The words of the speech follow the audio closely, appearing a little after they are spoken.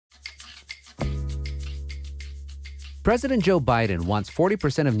President Joe Biden wants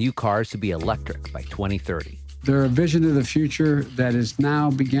 40% of new cars to be electric by 2030. They're a vision of the future that is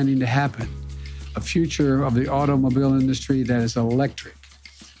now beginning to happen. A future of the automobile industry that is electric.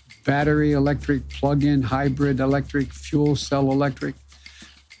 Battery electric, plug-in hybrid electric, fuel cell electric.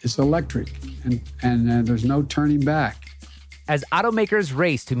 It's electric, and there's no turning back. As automakers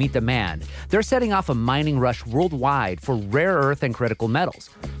race to meet demand, they're setting off a mining rush worldwide for rare earth and critical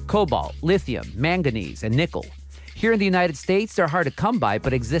metals: cobalt, lithium, manganese, and nickel. Here in the United States, they're hard to come by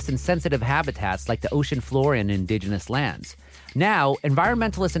but exist in sensitive habitats like the ocean floor and indigenous lands. Now,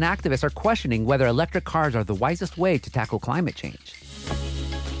 environmentalists and activists are questioning whether electric cars are the wisest way to tackle climate change.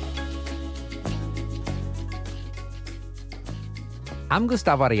 I'm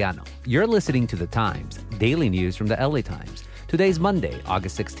Gustavo Arellano. You're listening to The Times, daily news from the LA Times. Today's Monday,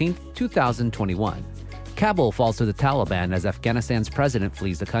 August 16th, 2021. Kabul falls to the Taliban as Afghanistan's president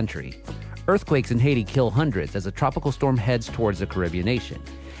flees the country. Earthquakes in Haiti kill hundreds as a tropical storm heads towards the Caribbean nation.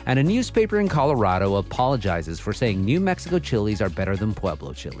 And a newspaper in Colorado apologizes for saying New Mexico chilies are better than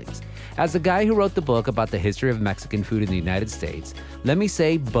Pueblo chilies. As the guy who wrote the book about the history of Mexican food in the United States, let me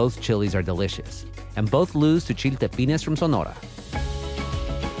say both chilies are delicious. And both lose to Chiltepines from Sonora.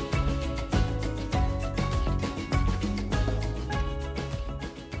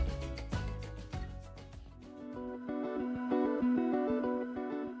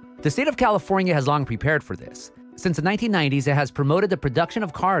 The state of California has long prepared for this. Since the 1990s, it has promoted the production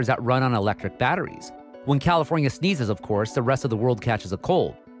of cars that run on electric batteries. When California sneezes, of course, the rest of the world catches a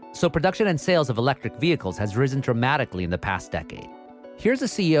cold. So production and sales of electric vehicles has risen dramatically in the past decade. Here's the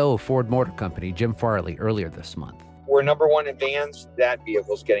CEO of Ford Motor Company, Jim Farley, earlier this month. We're number one in vans. That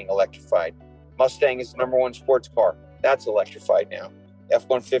vehicle's getting electrified. Mustang is the number one sports car. That's electrified now.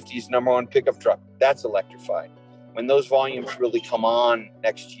 F-150 is number one pickup truck. That's electrified. When those volumes really come on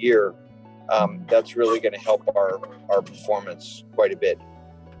next year, that's really going to help our performance quite a bit.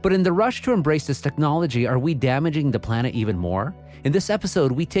 But in the rush to embrace this technology, are we damaging the planet even more? In this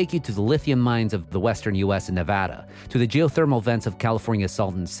episode, we take you to the lithium mines of the western U.S. and Nevada, to the geothermal vents of California's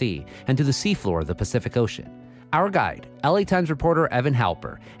Salton Sea, and to the seafloor of the Pacific Ocean. Our guide, LA Times reporter Evan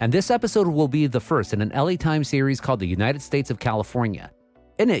Halper, and this episode will be the first in an LA Times series called The United States of California.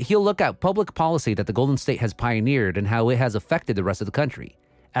 In it, he'll look at public policy that the Golden State has pioneered and how it has affected the rest of the country.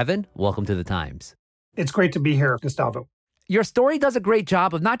 Evan, welcome to The Times. It's great to be here, Gustavo. Your story does a great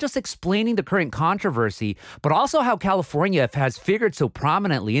job of not just explaining the current controversy, but also how California has figured so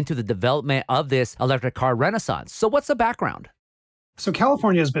prominently into the development of this electric car renaissance. So what's the background? So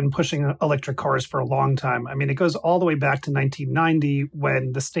California has been pushing electric cars for a long time. I mean, it goes all the way back to 1990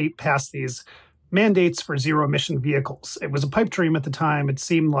 when the state passed these mandates for zero-emission vehicles. It was a pipe dream at the time. It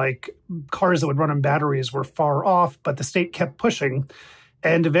seemed like cars that would run on batteries were far off, but the state kept pushing.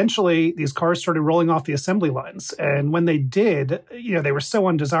 And eventually, these cars started rolling off the assembly lines. And when they did, they were so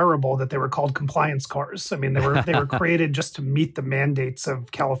undesirable that they were called compliance cars. I mean, they were created just to meet the mandates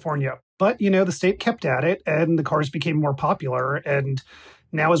of California. But, the state kept at it, and the cars became more popular. And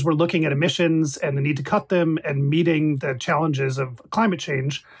now as we're looking at emissions and the need to cut them and meeting the challenges of climate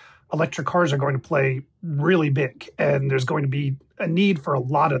change, electric cars are going to play really big, and there's going to be a need for a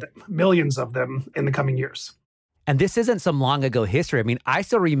lot of them, millions of them in the coming years. And this isn't some long ago history. I mean, I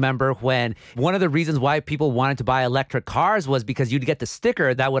still remember when one of the reasons why people wanted to buy electric cars was because you'd get the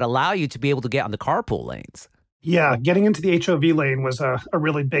sticker that would allow you to be able to get on the carpool lanes. Yeah, getting into the HOV lane was a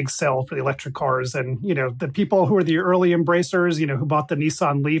really big sell for the electric cars. And, the people who were the early embracers, who bought the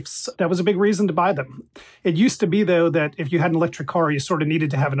Nissan Leafs, that was a big reason to buy them. It used to be, though, that if you had an electric car, you sort of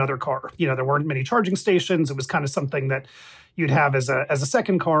needed to have another car. There weren't many charging stations. It was kind of something that you'd have as a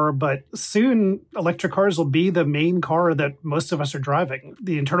second car. But soon, electric cars will be the main car that most of us are driving.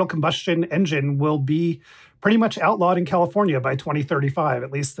 The internal combustion engine will be pretty much outlawed in California by 2035.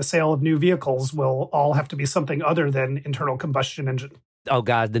 At least the sale of new vehicles will all have to be something other than internal combustion engine. Oh,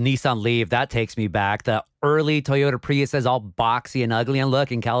 God, the Nissan Leaf, that takes me back. The early Toyota Priuses, all boxy and ugly. And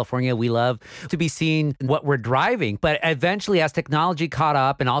look, in California, we love to be seeing what we're driving. But eventually, as technology caught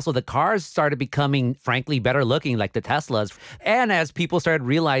up and also the cars started becoming, frankly, better looking like the Teslas, and as people started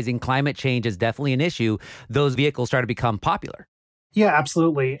realizing climate change is definitely an issue, those vehicles started to become popular. Yeah,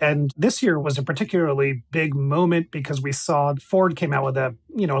 absolutely. And this year was a particularly big moment because we saw Ford came out with a,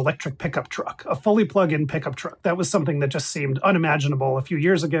 electric pickup truck, a fully plug-in pickup truck. That was something that just seemed unimaginable a few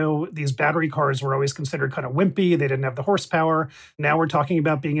years ago. These battery cars were always considered kind of wimpy. They didn't have the horsepower. Now we're talking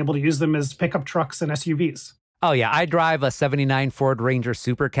about being able to use them as pickup trucks and SUVs. Oh, yeah. I drive a 79 Ford Ranger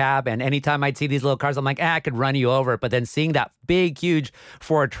Super Cab, and anytime I'd see these little cars, I'm like, I could run you over. But then seeing that big, huge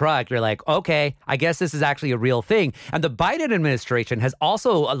Ford truck, you're like, okay, I guess this is actually a real thing. And the Biden administration has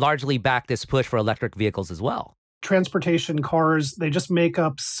also largely backed this push for electric vehicles as well. transportation, cars, they just make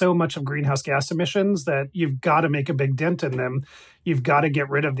up so much of greenhouse gas emissions that you've got to make a big dent in them. You've got to get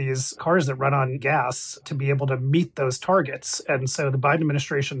rid of these cars that run on gas to be able to meet those targets. And so the Biden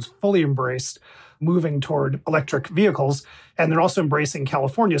administration's fully embraced moving toward electric vehicles. And they're also embracing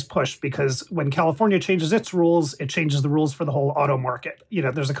California's push, because when California changes its rules, it changes the rules for the whole auto market.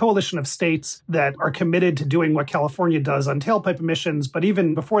 There's a coalition of states that are committed to doing what California does on tailpipe emissions. But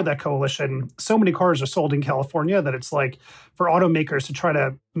even before that coalition, so many cars are sold in California that it's like for automakers to try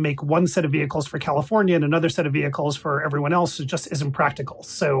to make one set of vehicles for California and another set of vehicles for everyone else, it just isn't practical.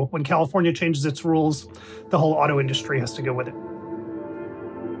 So when California changes its rules, the whole auto industry has to go with it.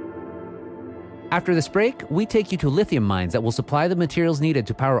 After this break, we take you to lithium mines that will supply the materials needed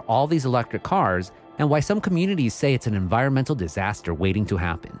to power all these electric cars, and why some communities say it's an environmental disaster waiting to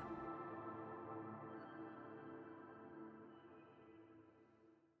happen.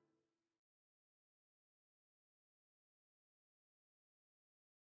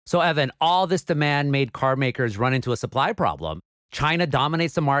 So, Evan, all this demand made car makers run into a supply problem. China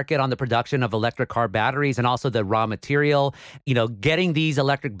dominates the market on the production of electric car batteries and also the raw material. Getting these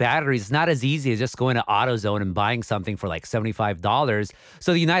electric batteries is not as easy as just going to AutoZone and buying something for like $75.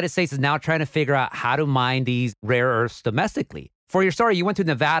 So the United States is now trying to figure out how to mine these rare earths domestically. For your story, you went to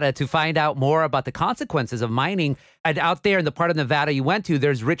Nevada to find out more about the consequences of mining. And out there in the part of Nevada you went to,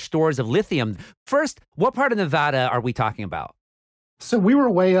 there's rich stores of lithium. First, what part of Nevada are we talking about? So we were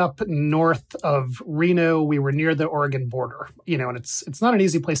way up north of Reno. We were near the Oregon border, and it's not an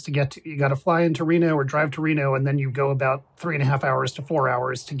easy place to get to. You got to fly into Reno or drive to Reno, and then you go about 3.5 hours to 4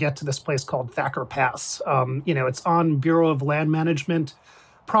 hours to get to this place called Thacker Pass. It's on Bureau of Land Management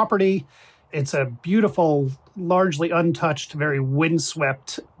property. It's a beautiful, largely untouched, very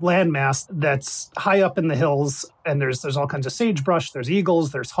windswept landmass that's high up in the hills, and there's all kinds of sagebrush, there's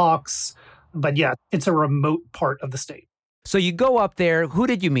eagles, there's hawks. But yeah, it's a remote part of the state. So you go up there. Who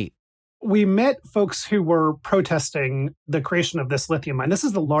did you meet? We met folks who were protesting the creation of this lithium mine. This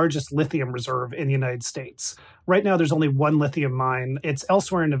is the largest lithium reserve in the United States. Right now, there's only one lithium mine. It's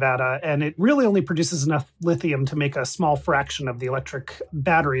elsewhere in Nevada, and it really only produces enough lithium to make a small fraction of the electric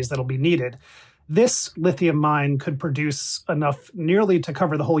batteries that'll be needed. This lithium mine could produce enough nearly to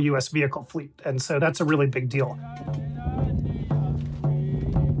cover the whole U.S. vehicle fleet. And so that's a really big deal.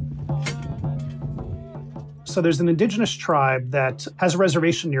 So there's an indigenous tribe that has a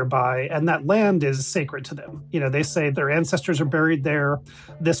reservation nearby, and that land is sacred to them. They say their ancestors are buried there.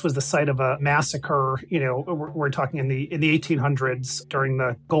 This was the site of a massacre. We're talking in the 1800s during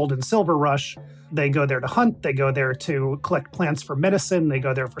the gold and silver rush. They go there to hunt. They go there to collect plants for medicine. They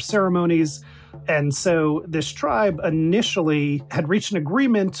go there for ceremonies. And so this tribe initially had reached an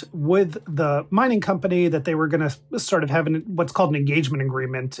agreement with the mining company that they were going to sort of have what's called an engagement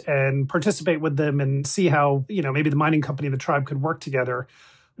agreement and participate with them and see how, maybe the mining company and the tribe could work together.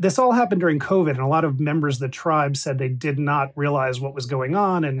 This all happened during COVID, and a lot of members of the tribe said they did not realize what was going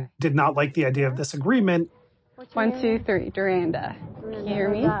on and did not like the idea of this agreement. 1, 2, 3, Duranda. Can you hear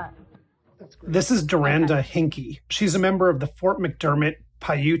me? This is Duranda Hinkey. She's a member of the Fort McDermott,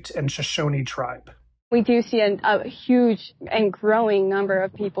 Paiute, and Shoshone tribe. We do see a huge and growing number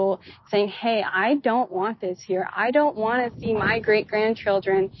of people saying, hey, I don't want this here. I don't want to see my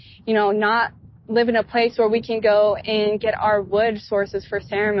great-grandchildren, not live in a place where we can go and get our wood sources for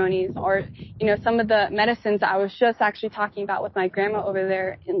ceremonies or, some of the medicines I was just actually talking about with my grandma over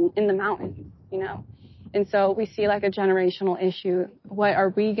there in the mountains, And so we see like a generational issue. What are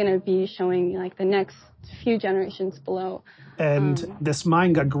we going to be showing like the next few generations below? And this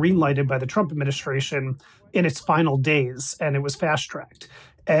mine got green-lighted by the Trump administration in its final days, and it was fast-tracked.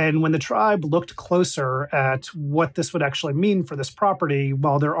 And when the tribe looked closer at what this would actually mean for this property,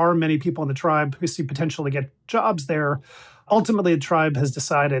 while there are many people in the tribe who see potential to get jobs there, ultimately the tribe has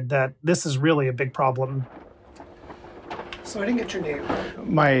decided that this is really a big problem. So I didn't get your name.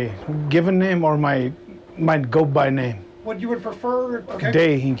 My given name or my go-by name? What you would prefer? Okay.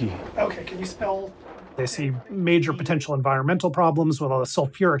 Day Hinkey. Okay, can you spell? They see major potential environmental problems with all the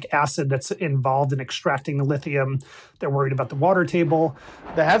sulfuric acid that's involved in extracting the lithium. They're worried about the water table.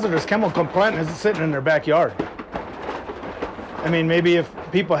 The hazardous chemical plant is sitting in their backyard. I mean, maybe if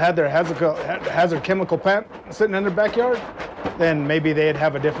people had their hazard chemical plant sitting in their backyard, then maybe they'd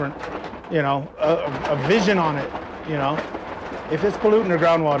have a different, a vision on it, If it's polluting their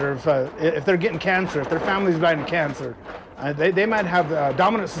groundwater, if they're getting cancer, if their family's dying of cancer, they might have,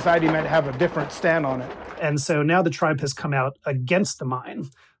 dominant society might have a different stand on it. And so now the tribe has come out against the mine.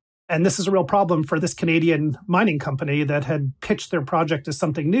 And this is a real problem for this Canadian mining company that had pitched their project as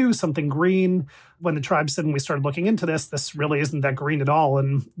something new, something green. When the tribe said, when we started looking into this really isn't that green at all.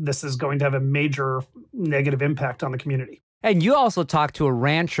 And this is going to have a major negative impact on the community. And you also talked to a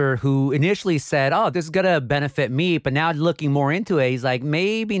rancher who initially said, oh, this is going to benefit me. But now looking more into it, he's like,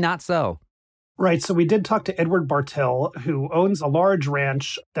 maybe not so. Right. So we did talk to Edward Bartel, who owns a large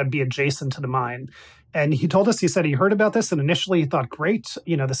ranch that'd be adjacent to the mine. And he told us, he said he heard about this and initially he thought, great,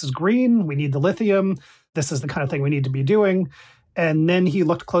 this is green. We need the lithium. This is the kind of thing we need to be doing. And then he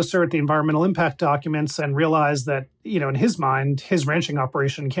looked closer at the environmental impact documents and realized that, in his mind, his ranching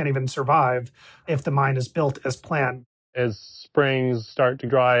operation can't even survive if the mine is built as planned. As springs start to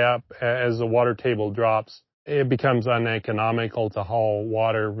dry up, as the water table drops, it becomes uneconomical to haul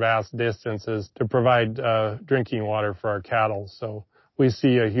water vast distances to provide drinking water for our cattle. So we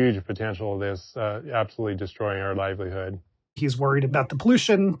see a huge potential of this absolutely destroying our livelihood. He's worried about the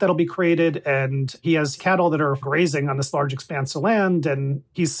pollution that'll be created, and he has cattle that are grazing on this large expanse of land, and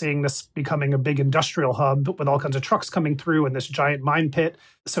he's seeing this becoming a big industrial hub with all kinds of trucks coming through and this giant mine pit.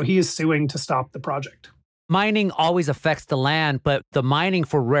 So he is suing to stop the project. Mining always affects the land, but the mining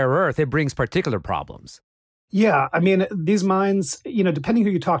for rare earth, it brings particular problems. Yeah, I mean, these mines, depending who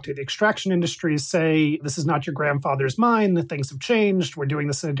you talk to, the extraction industries say, this is not your grandfather's mine, things have changed, we're doing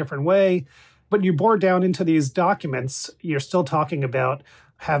this in a different way. But you bore down into these documents, you're still talking about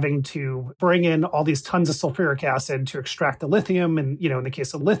having to bring in all these tons of sulfuric acid to extract the lithium. And, in the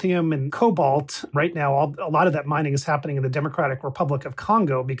case of lithium and cobalt, right now, a lot of that mining is happening in the Democratic Republic of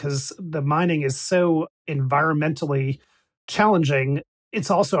Congo because the mining is so environmentally challenging. It's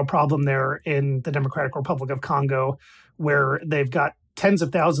also a problem there in the Democratic Republic of Congo, where they've got tens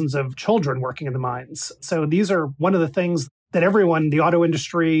of thousands of children working in the mines. So these are one of the things that everyone, the auto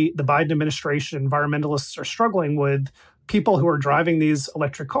industry, the Biden administration, environmentalists are struggling with. People who are driving these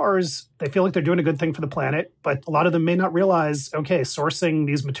electric cars, they feel like they're doing a good thing for the planet, but a lot of them may not realize, okay, sourcing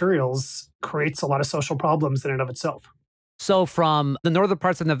these materials creates a lot of social problems in and of itself. So from the northern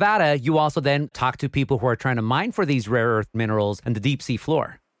parts of Nevada, you also then talk to people who are trying to mine for these rare earth minerals and the deep sea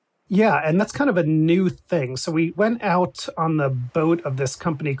floor. Yeah, and that's kind of a new thing. So we went out on the boat of this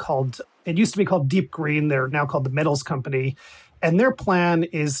company it used to be called Deep Green. They're now called the Metals Company. And their plan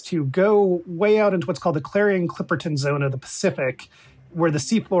is to go way out into what's called the Clarion-Clipperton zone of the Pacific, where the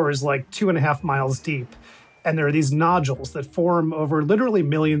seafloor is like 2.5 miles deep. And there are these nodules that form over literally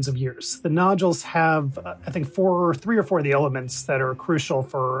millions of years. The nodules have, I think, 3 or 4 of the elements that are crucial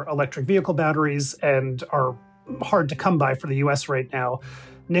for electric vehicle batteries and are hard to come by for the U.S. right now.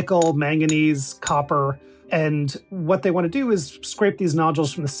 Nickel, manganese, copper. And what they want to do is scrape these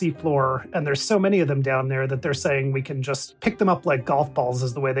nodules from the seafloor. And there's so many of them down there that they're saying we can just pick them up like golf balls,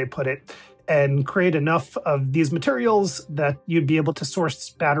 is the way they put it, and create enough of these materials that you'd be able to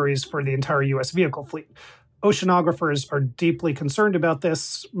source batteries for the entire U.S. vehicle fleet. Oceanographers are deeply concerned about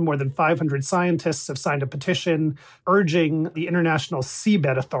this. More than 500 scientists have signed a petition urging the International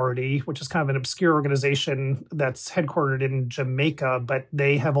Seabed Authority, which is kind of an obscure organization that's headquartered in Jamaica, but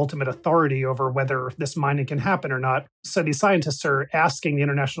they have ultimate authority over whether this mining can happen or not. So these scientists are asking the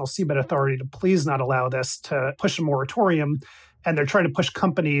International Seabed Authority to please not allow this, to push a moratorium. And they're trying to push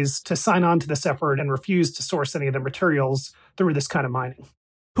companies to sign on to this effort and refuse to source any of the materials through this kind of mining.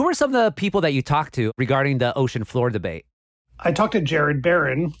 Who are some of the people that you talked to regarding the ocean floor debate? I talked to Jared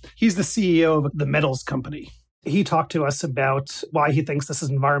Barron. He's the CEO of the Metals Company. He talked to us about why he thinks this is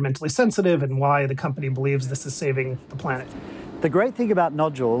environmentally sensitive and why the company believes this is saving the planet. The great thing about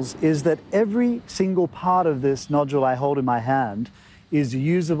nodules is that every single part of this nodule I hold in my hand is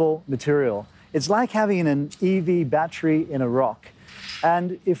usable material. It's like having an EV battery in a rock.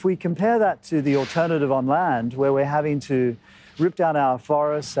 And if we compare that to the alternative on land, where we're having to rip down our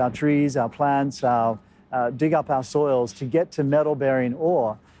forests, our trees, our plants, dig up our soils to get to metal-bearing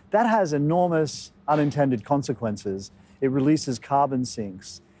ore, that has enormous unintended consequences. It releases carbon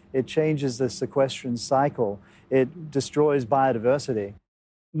sinks. It changes the sequestration cycle. It destroys biodiversity.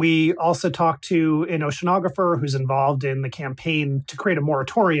 We also talked to an oceanographer who's involved in the campaign to create a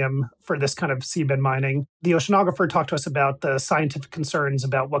moratorium for this kind of seabed mining. The oceanographer talked to us about the scientific concerns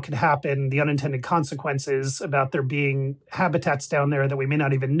about what could happen, the unintended consequences, about there being habitats down there that we may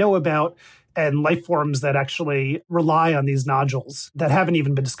not even know about, and life forms that actually rely on these nodules that haven't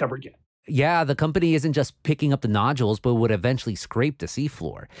even been discovered yet. Yeah, the company isn't just picking up the nodules, but would eventually scrape the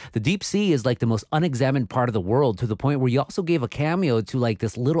seafloor. The deep sea is like the most unexamined part of the world, to the point where you also gave a cameo to like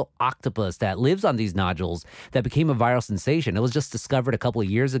this little octopus that lives on these nodules that became a viral sensation. It was just discovered a couple of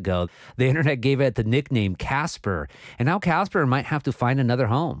years ago. The internet gave it the nickname Casper, and now Casper might have to find another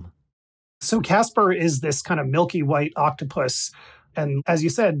home. So Casper is this kind of milky white octopus. And as you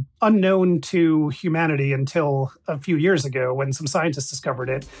said, unknown to humanity until a few years ago when some scientists discovered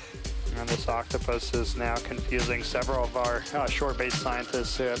it. And this octopus is now confusing several of our shore-based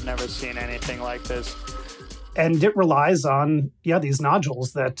scientists who have never seen anything like this. And it relies on, these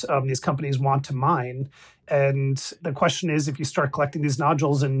nodules that these companies want to mine. And the question is, if you start collecting these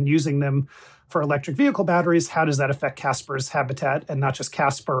nodules and using them for electric vehicle batteries, how does that affect Caspar's habitat? And not just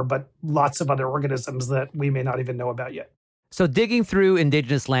Caspar, but lots of other organisms that we may not even know about yet. So digging through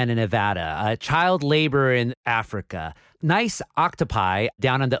indigenous land in Nevada, child labor in Africa, nice octopi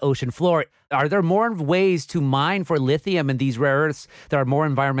down on the ocean floor. Are there more ways to mine for lithium and these rare earths that are more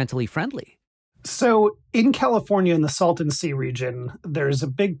environmentally friendly? So in California, in the Salton Sea region, there's a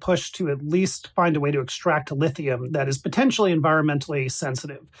big push to at least find a way to extract lithium that is potentially environmentally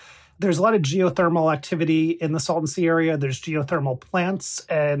sensitive. There's a lot of geothermal activity in the Salton Sea area. There's geothermal plants,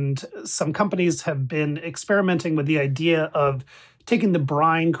 and some companies have been experimenting with the idea of taking the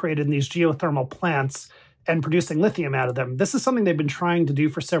brine created in these geothermal plants and producing lithium out of them. This is something they've been trying to do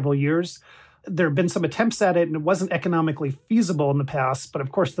for several years. There have been some attempts at it, and it wasn't economically feasible in the past. But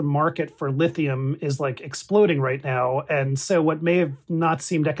of course, the market for lithium is exploding right now. And so what may have not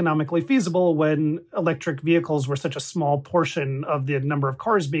seemed economically feasible when electric vehicles were such a small portion of the number of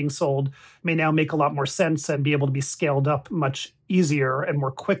cars being sold may now make a lot more sense and be able to be scaled up much easier and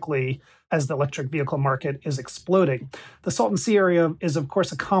more quickly as the electric vehicle market is exploding. The Salton Sea area is, of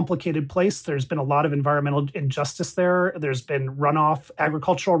course, a complicated place. There's been a lot of environmental injustice there. There's been runoff,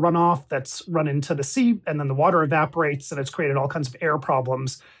 agricultural runoff that's run into the sea, and then the water evaporates, and it's created all kinds of air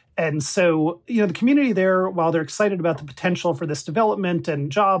problems. And so, the community there, while they're excited about the potential for this development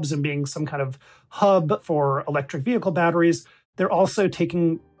and jobs and being some kind of hub for electric vehicle batteries, they're also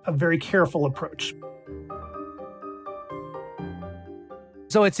taking a very careful approach.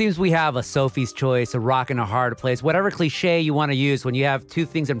 So it seems we have a Sophie's choice, a rock and a hard place, whatever cliche you want to use when you have two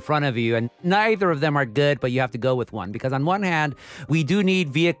things in front of you, and neither of them are good, but you have to go with one. Because on one hand, we do need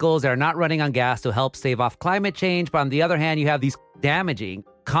vehicles that are not running on gas to help stave off climate change. But on the other hand, you have these damaging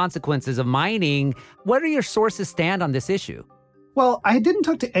consequences of mining. Where do your sources stand on this issue? Well, I didn't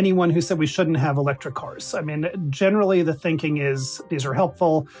talk to anyone who said we shouldn't have electric cars. I mean, generally the thinking is these are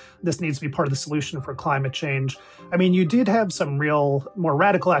helpful. This needs to be part of the solution for climate change. I mean, you did have some real more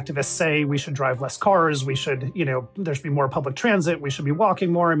radical activists say we should drive less cars. We should, there should be more public transit. We should be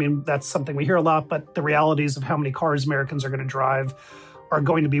walking more. I mean, that's something we hear a lot, but the realities of how many cars Americans are going to drive are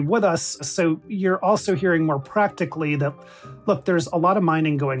going to be with us. So you're also hearing more practically that, look, there's a lot of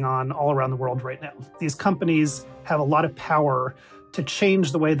mining going on all around the world right now. These companies have a lot of power to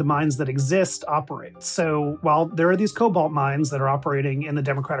change the way the mines that exist operate. So while there are these cobalt mines that are operating in the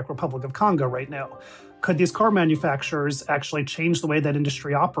Democratic Republic of Congo right now, could these car manufacturers actually change the way that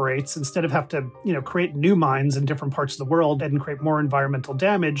industry operates instead of have to, create new mines in different parts of the world and create more environmental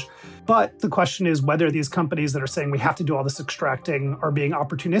damage? But the question is whether these companies that are saying we have to do all this extracting are being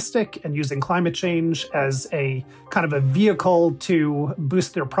opportunistic and using climate change as a kind of a vehicle to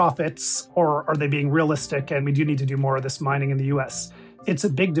boost their profits, or are they being realistic and we do need to do more of this mining in the U.S.? It's a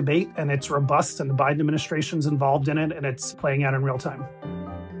big debate and it's robust, and the Biden administration's involved in it, and it's playing out in real time.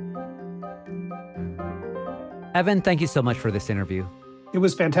 Evan, thank you so much for this interview. It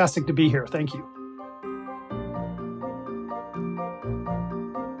was fantastic to be here. Thank you.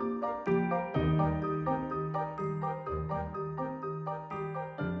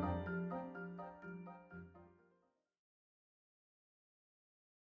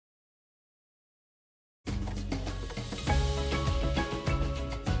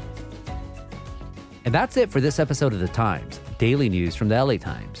 And that's it for this episode of The Times, daily news from the LA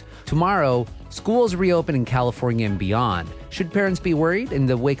Times. Tomorrow, schools reopen in California and beyond. Should parents be worried in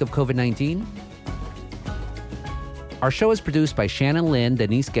the wake of COVID-19? Our show is produced by Shannon Lin,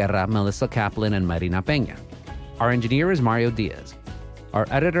 Denise Guerra, Melissa Kaplan, and Marina Peña. Our engineer is Mario Diaz. Our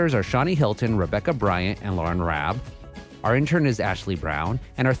editors are Shani Hilton, Rebecca Bryant, and Lauren Rabb. Our intern is Ashley Brown,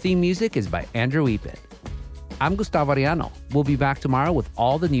 and our theme music is by Andrew Epit. I'm Gustavo Arellano. We'll be back tomorrow with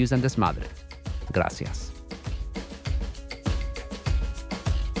all the news and desmadre. Gracias.